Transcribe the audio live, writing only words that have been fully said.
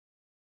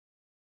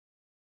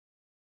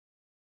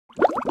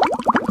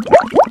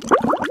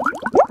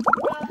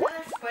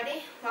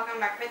welcome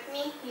back with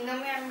me. You know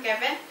me, I'm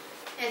Kevin,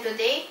 and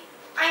today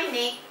I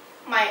make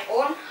my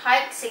own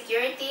height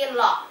security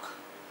lock.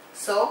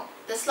 So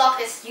this lock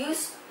is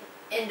used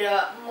in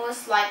the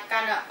most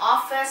kind of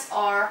office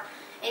or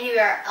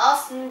anywhere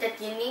else that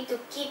you need to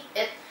keep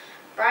it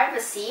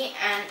privacy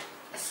and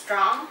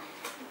strong.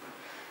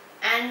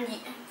 And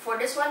for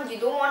this one, you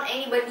don't want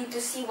anybody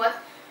to see what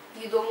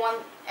you don't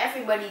want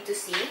everybody to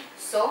see,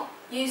 so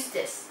use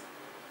this.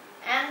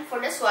 And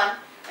for this one,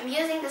 I'm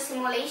using the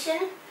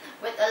simulation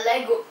with a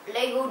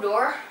Lego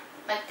door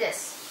like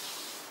this.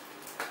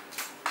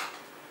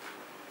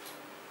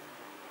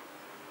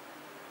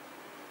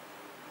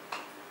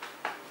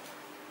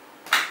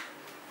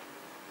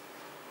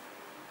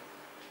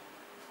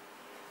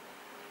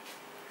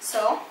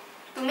 So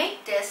to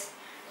make this,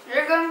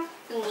 you're going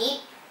to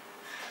need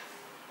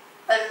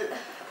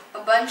a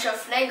bunch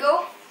of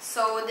Lego.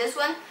 So this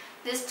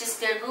is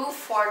just the roof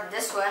for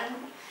this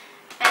one,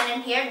 and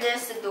then here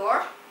there's the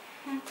door,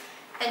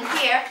 and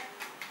here,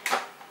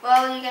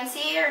 well, you can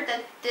see here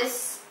that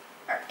this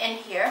in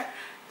here,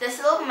 this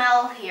little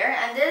metal here,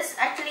 and this is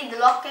actually the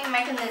locking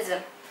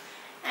mechanism.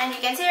 And you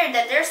can see here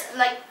that there's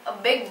like a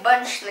big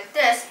bunch like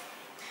this.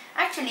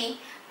 Actually,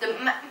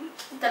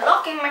 the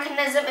locking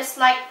mechanism is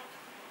like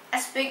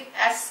as big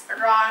as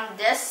around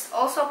this,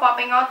 also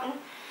popping out on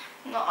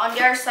the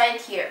other side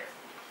here.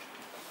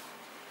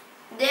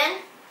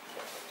 Then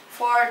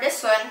for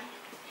this one,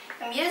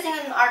 I'm using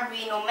an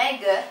Arduino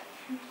Mega.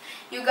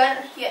 You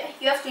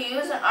have to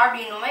use an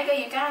Arduino Mega.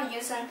 You cannot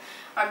use an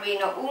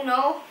Arduino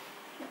Uno.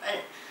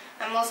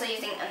 I'm also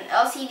using an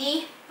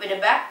LCD with a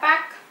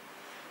backpack,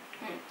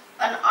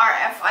 an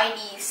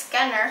RFID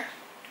scanner,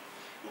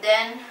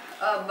 then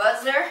a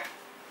buzzer,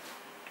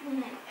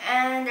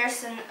 and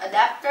there's an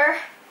adapter,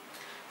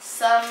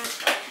 some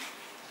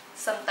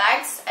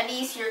tags. At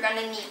least you're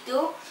gonna need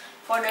two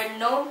for the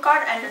known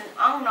card and an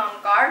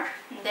unknown card.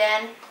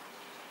 Then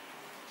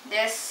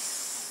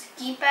this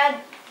keypad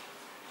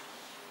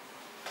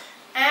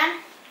and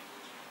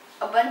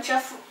a bunch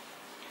of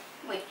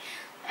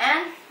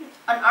and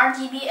an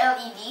RGB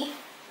LED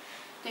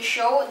to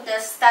show the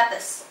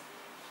status.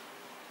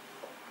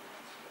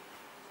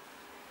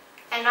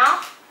 And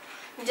now,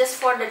 just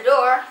for the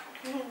door,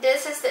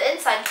 this is the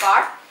inside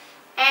part,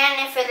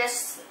 and if it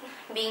is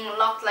being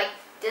locked like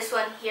this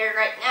one here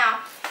right now,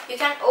 you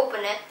can't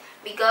open it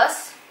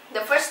because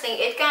the first thing,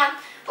 it can't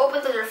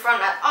open to the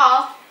front at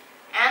all,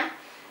 and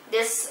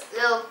this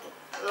little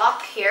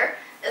lock here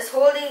is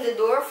holding the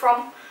door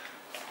from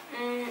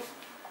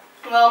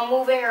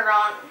moving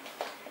around.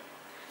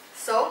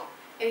 So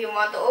if you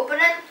want to open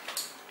it,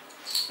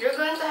 you're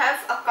going to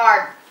have a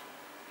card.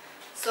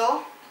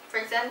 So for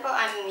example,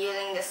 I'm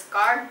using this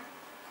card.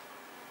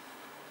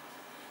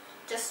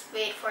 Just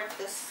wait for it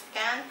to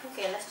scan.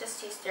 Okay, let's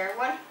just use their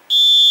one.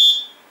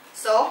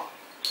 So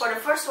for the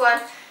first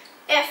one,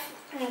 if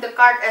the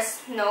card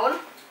is known,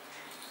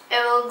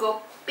 it will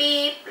go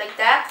beep like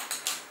that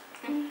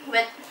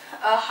with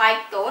a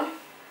high tone.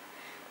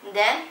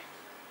 Then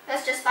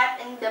let's just type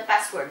in the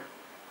password.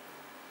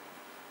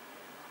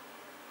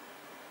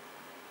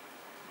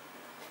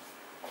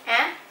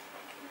 And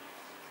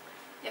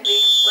if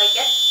we click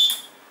it,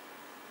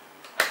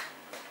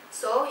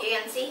 so you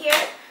can see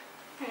here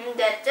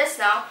that just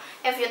now,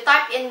 if you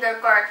type in the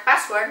correct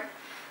password,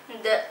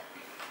 the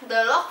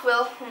lock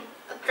will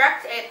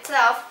attract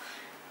itself,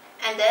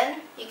 and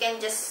then you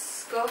can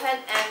just go ahead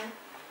and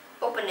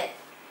open it.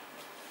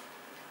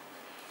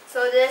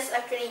 So this is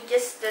actually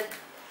just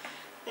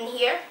in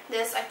here,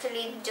 this is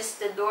actually just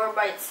the door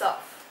by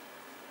itself.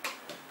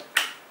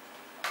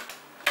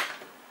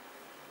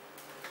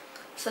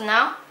 So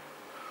now,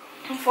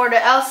 for the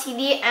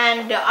LCD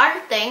and the other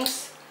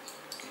things,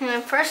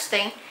 first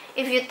thing,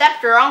 if you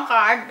tap the wrong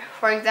card,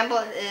 for example,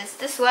 is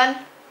this one,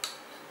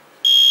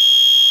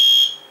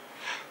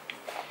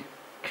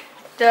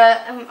 the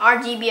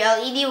RGB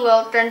LED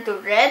will turn to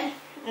red,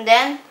 and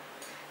then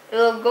it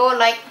will go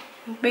like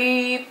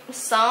beep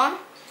sound.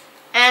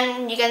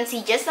 And you can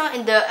see just now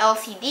in the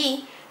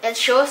LCD that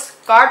shows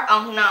card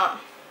unknown,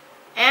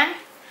 and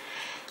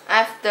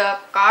I have the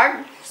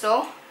card.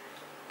 So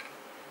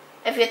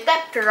if you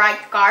tap the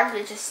right card,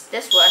 which is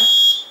this one,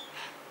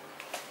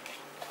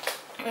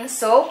 and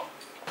so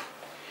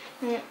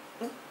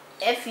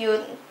if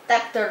you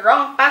tap the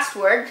wrong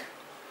password,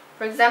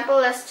 for example,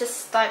 let's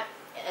just type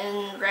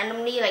in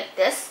randomly like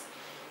this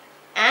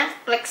and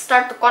click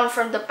start to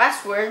confirm the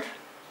password.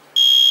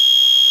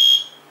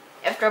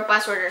 If the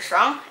password is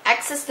wrong,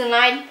 access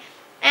denied,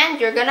 and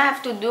you're gonna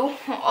have to do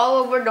all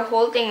over the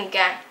whole thing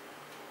again.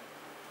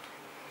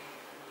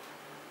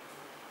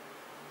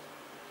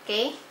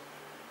 Okay,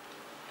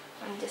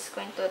 I'm just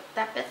going to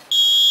tap it.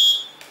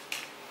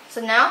 So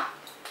now,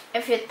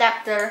 if you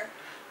tap the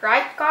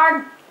right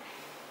card,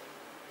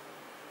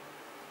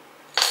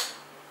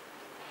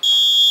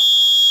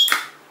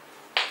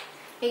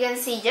 you can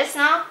see just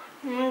now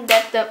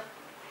that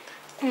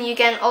you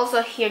can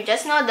also hear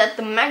just now that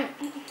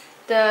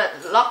the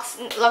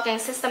locking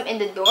system in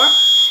the door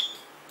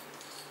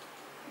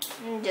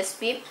just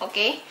beep.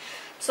 Okay,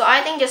 So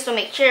I think just to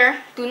make sure,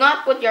 do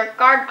not put your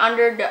card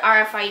under the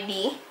RFID.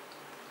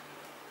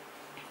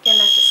 Okay,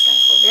 let's just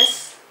cancel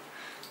this.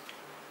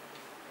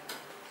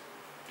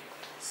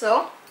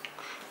 So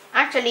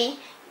actually,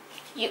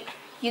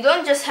 you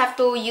don't just have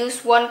to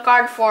use one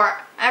card for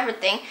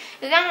everything.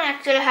 You can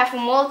actually have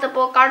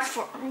multiple cards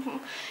for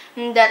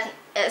that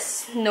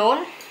is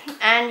known,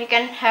 and you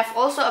can have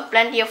also a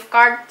plenty of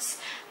cards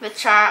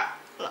which are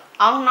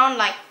unknown,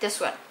 like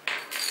this one.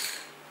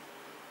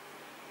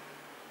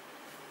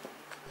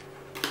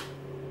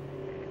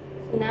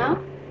 So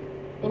now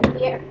in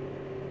here,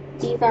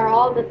 these are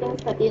all the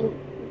things that you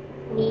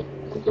need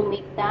to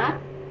make that.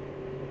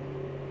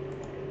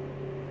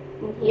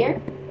 In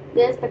here,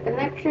 there's the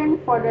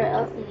connection for the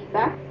LCD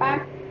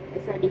backpack.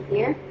 It's already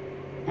here,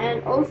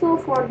 and also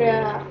for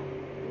the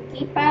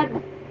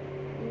keypad,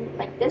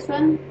 like this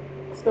one.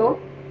 So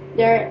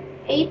there are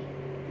eight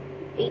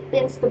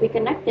pins to be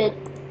connected,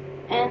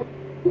 and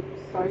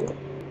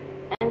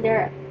and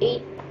there are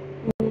 8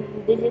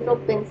 digital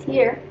pins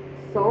here.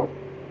 So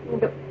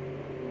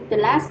the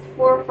last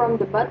 4 from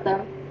the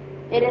bottom,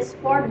 it is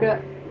for the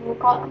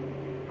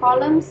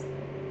columns,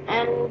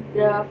 and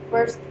the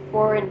first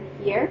 4 in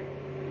here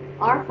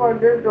are for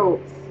the rows.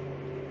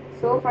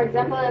 So for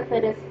example, if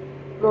it is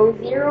row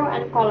 0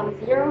 and column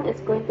 0,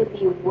 it's going to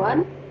be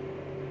 1.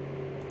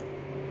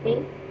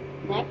 Okay,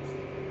 next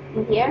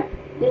in here,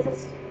 this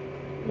is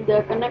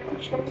the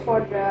connection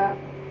for the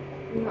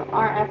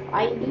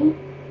RFID,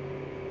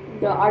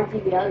 the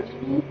RGB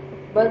LED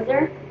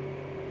buzzer,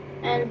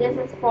 and this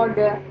is for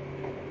the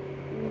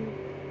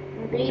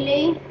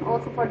relay,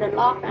 also for the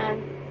lock,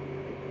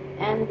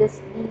 and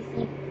this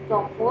DC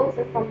 12 volts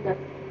is from the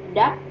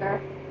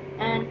adapter.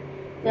 And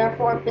there are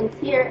 4 pins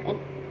here,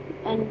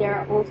 and there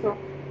are also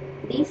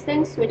these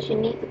things which you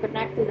need to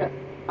connect to the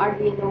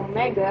Arduino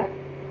Mega,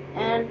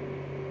 and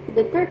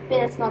the third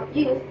pin is not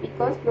used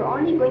because we're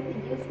only going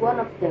to use one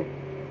of them.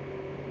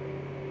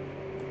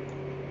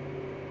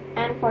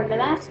 And for the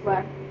last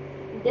one,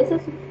 this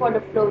is for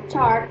the flow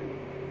chart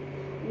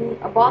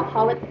about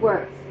how it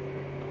works.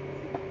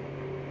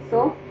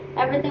 So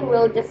everything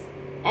will just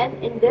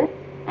end in the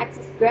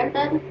access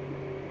granted,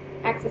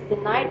 access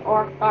denied,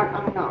 or card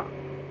unknown.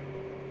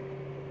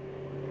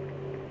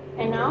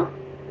 And now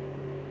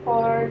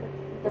for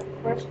the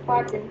first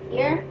part in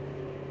here,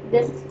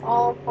 this is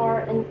all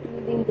for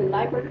including the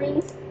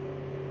libraries.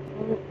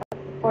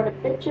 For the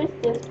pictures,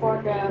 this is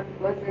for the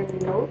buzzer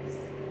notes,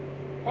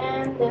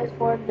 and this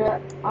for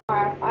the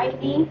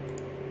RFID,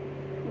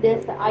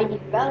 this the ID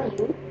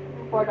value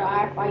for the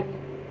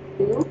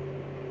RFID2.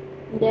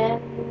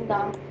 Then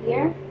down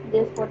here,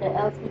 this for the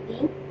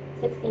LCD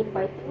 16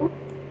 by 2,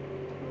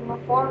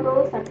 4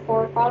 rows and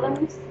 4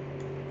 columns.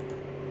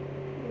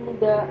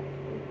 The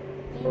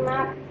key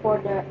map for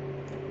the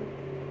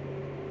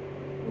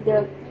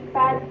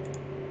keypad,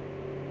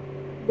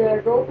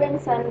 the row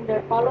pins and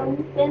the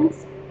column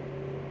pins.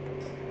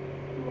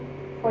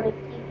 For the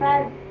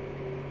keypad,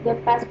 the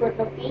password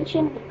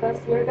location, because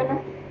you're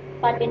gonna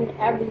type in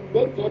every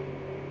digit,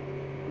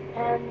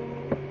 and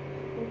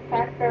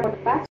factor for the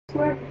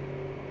password.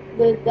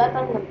 The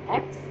datanum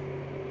X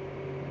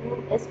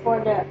is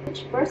for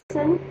each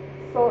person.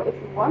 So if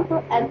you want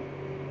to add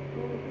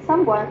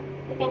someone,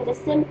 you can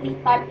just simply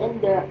type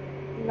in the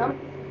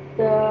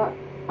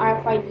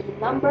RFID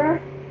number,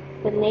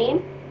 the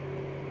name,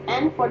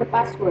 and for the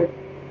password.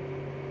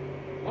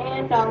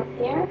 And down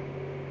here,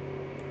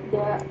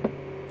 the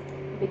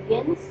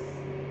begins.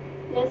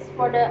 This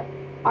for the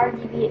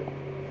RGB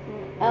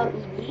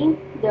LED,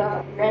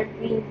 the red,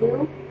 green,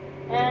 blue,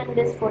 and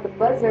this for the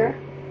buzzer.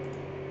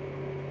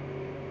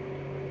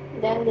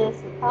 Then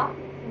this top,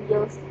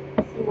 you'll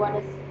see what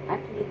is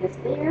actually this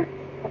layer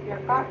of your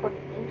card for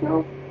the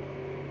intro.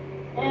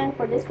 And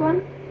for this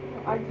one,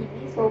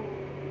 RGB, so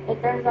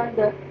it turns on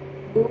the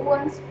blue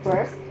ones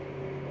first.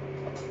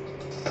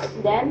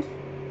 Then,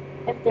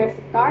 if there's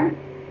a card,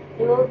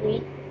 it will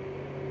read.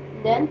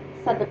 Then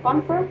set the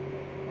confirm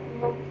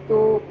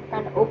to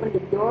kind of open the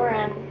door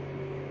and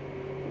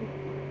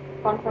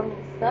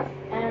confirming stuff.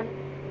 And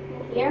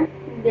here,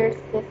 there's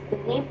just the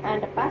name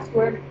and the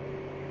password.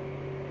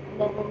 And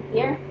then in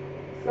here,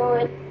 so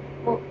it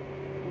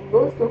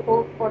goes to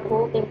hold for the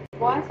whole thing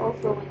twice,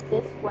 also with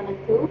this 1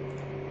 and 2,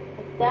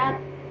 like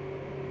that.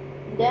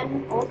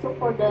 Then also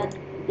for the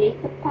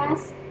data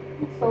pass,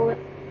 so it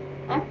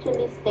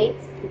actually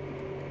states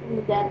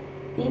that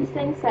these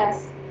things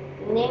has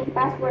name,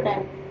 password,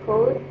 and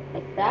code,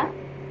 like that.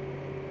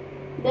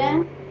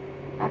 Then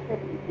after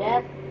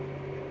that,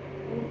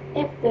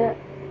 if the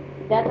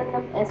data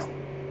num is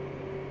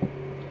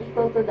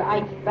equal to the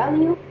ID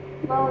value,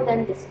 well,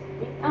 then just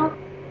print out.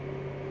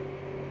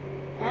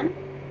 And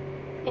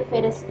if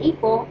it is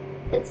equal,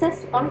 it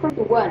says confirm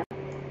to 1,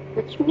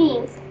 which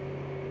means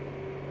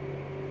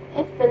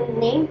if the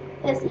name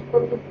is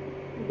equal to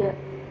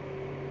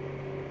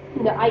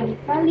the ID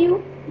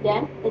value,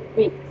 then it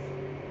reads.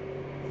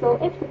 So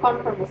if the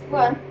confirm is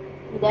 1,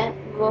 then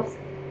we'll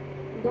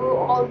do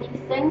all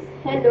these things,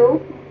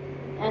 hello,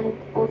 and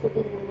also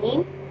do the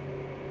name.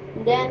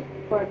 Then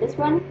for this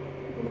one,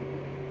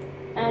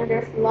 and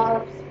there's a lot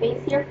of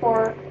space here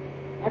for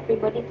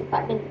everybody to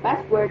type in the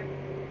password.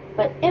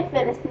 But if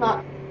it is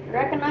not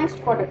recognized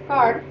for the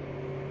card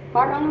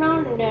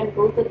around, and then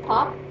go to the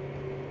top,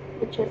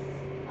 which is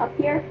up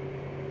here,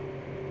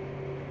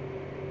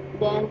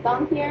 then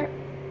down here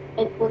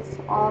it puts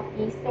all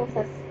these things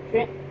as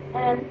string,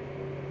 and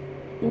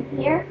in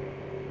here,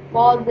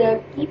 while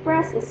the key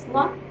press is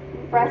not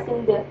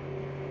pressing the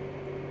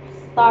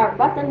star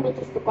button, which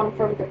is to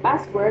confirm the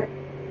password,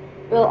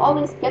 we'll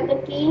always get the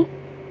key,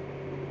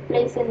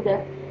 place in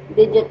the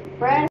digit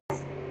press,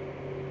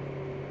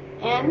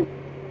 and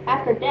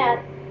after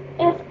that,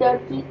 if the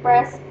key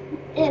press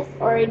is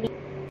already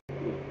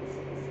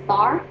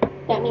star,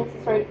 that means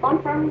it's already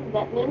confirmed,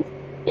 that means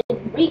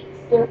it breaks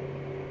the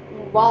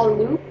while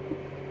loop,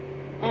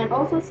 and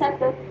also set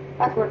the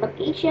password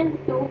location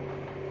to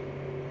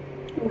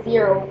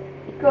 0,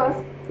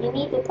 because you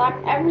need to type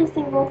every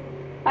single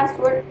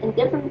password in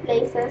different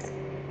places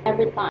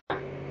every time.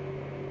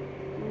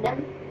 And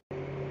then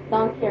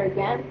down here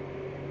again,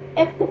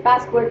 if the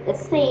password is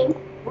same,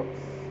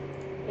 oops,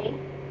 okay,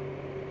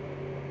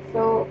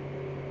 so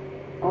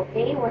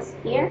okay, was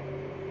here.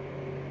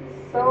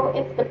 So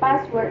if the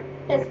password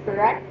is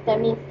correct, that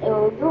means it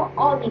will do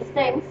all these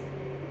things.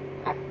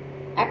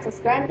 Access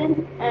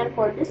granted. And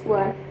for this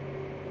one,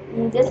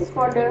 this is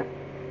for the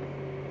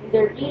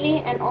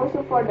relay and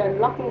also for the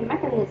locking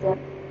mechanism.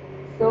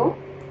 So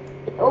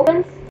it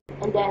opens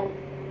and then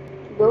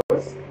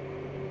goes,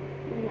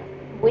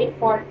 wait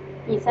for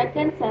 3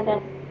 seconds and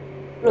then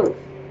close.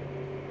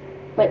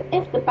 But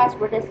if the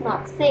password is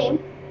not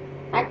same,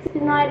 access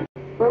denied,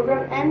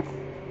 program ends,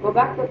 go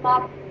back to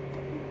top,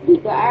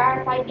 read the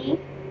RFID,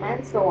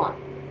 and so on.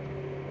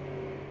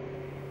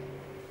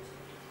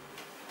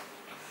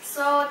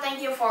 So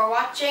thank you for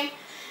watching.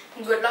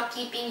 Good luck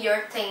keeping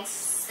your things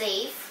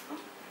safe.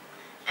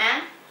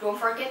 And don't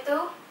forget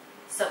to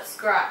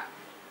subscribe.